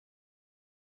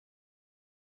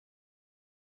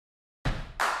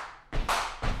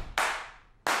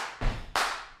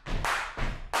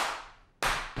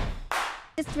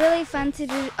It's really fun to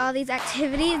do all these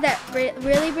activities that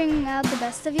really bring out the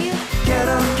best of you. Get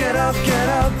up, get up, get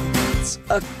up. It's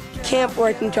a camp where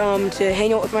I can come to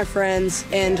hang out with my friends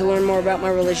and to learn more about my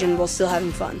religion while still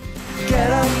having fun. Get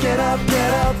up, get up,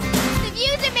 get up. The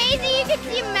view's amazing. You can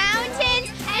see mountains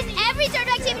and it's every sort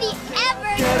of activity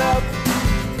ever. Get up,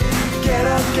 get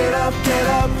up, get up, get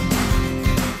up.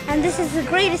 And this is the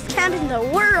greatest camp in the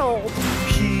world.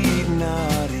 Heed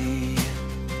naughty,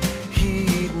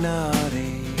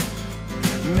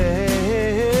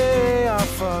 may I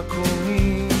fuck with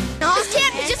me. This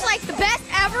camp is just like the best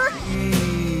ever.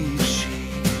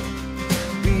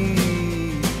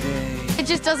 It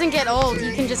just doesn't get old.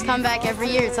 You can just come back every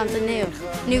year. It's something new.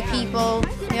 New people,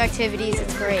 new activities.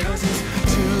 It's great.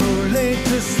 Too late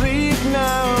to sleep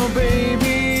now,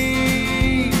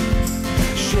 baby.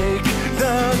 Shake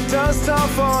the dust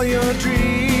off all your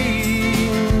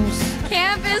dreams.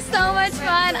 Camp is so much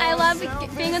fun. I love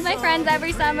being with my friends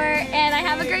every summer, and I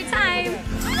have a great time.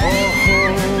 Oh,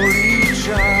 holy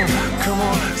child, come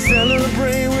on,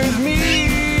 celebrate with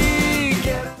me.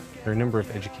 There are a number of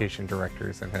education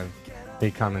directors that have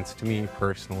made comments to me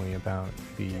personally about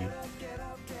the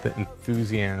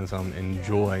enthusiasm and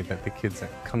joy that the kids that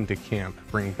come to camp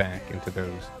bring back into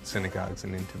those synagogues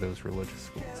and into those religious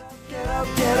schools. Get up,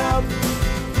 get up,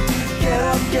 get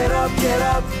up, get up, get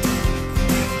up,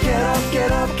 get up,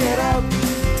 get up, get up.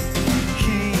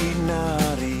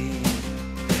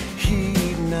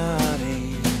 Heed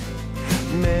naughty,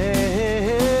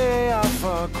 may I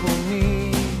fuck with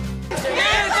me.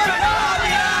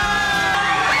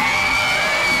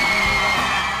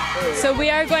 So we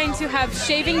are going to have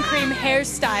shaving cream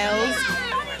hairstyles.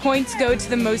 Points go to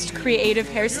the most creative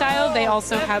hairstyle. They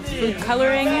also have food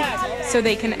coloring, so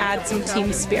they can add some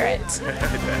team spirit.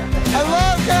 I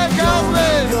love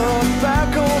Kalsman! Look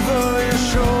back over your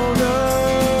shoulder.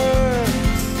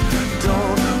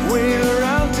 Don't wait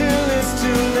around till it's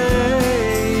too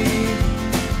late.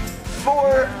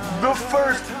 For the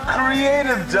first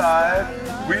creative dive,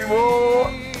 we will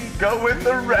go with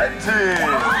the red team.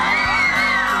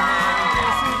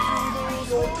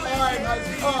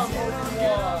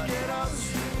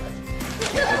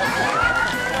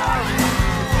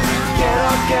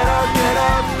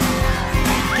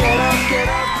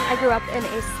 I grew up in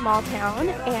a small town,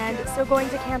 and so going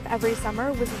to camp every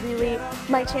summer was really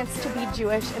my chance to be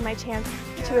Jewish and my chance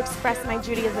to express my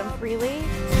Judaism freely.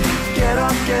 Get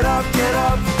up, get up, get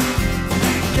up.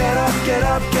 Get up, get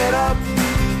up, get up.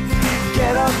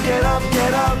 Get up, get up,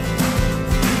 get up.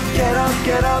 Get up,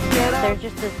 get up, get up. There's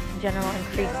just this general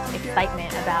increased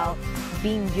excitement about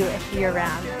being Jewish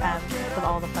year-round with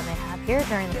all the fun they have here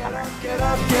during the summer. Get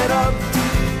up, get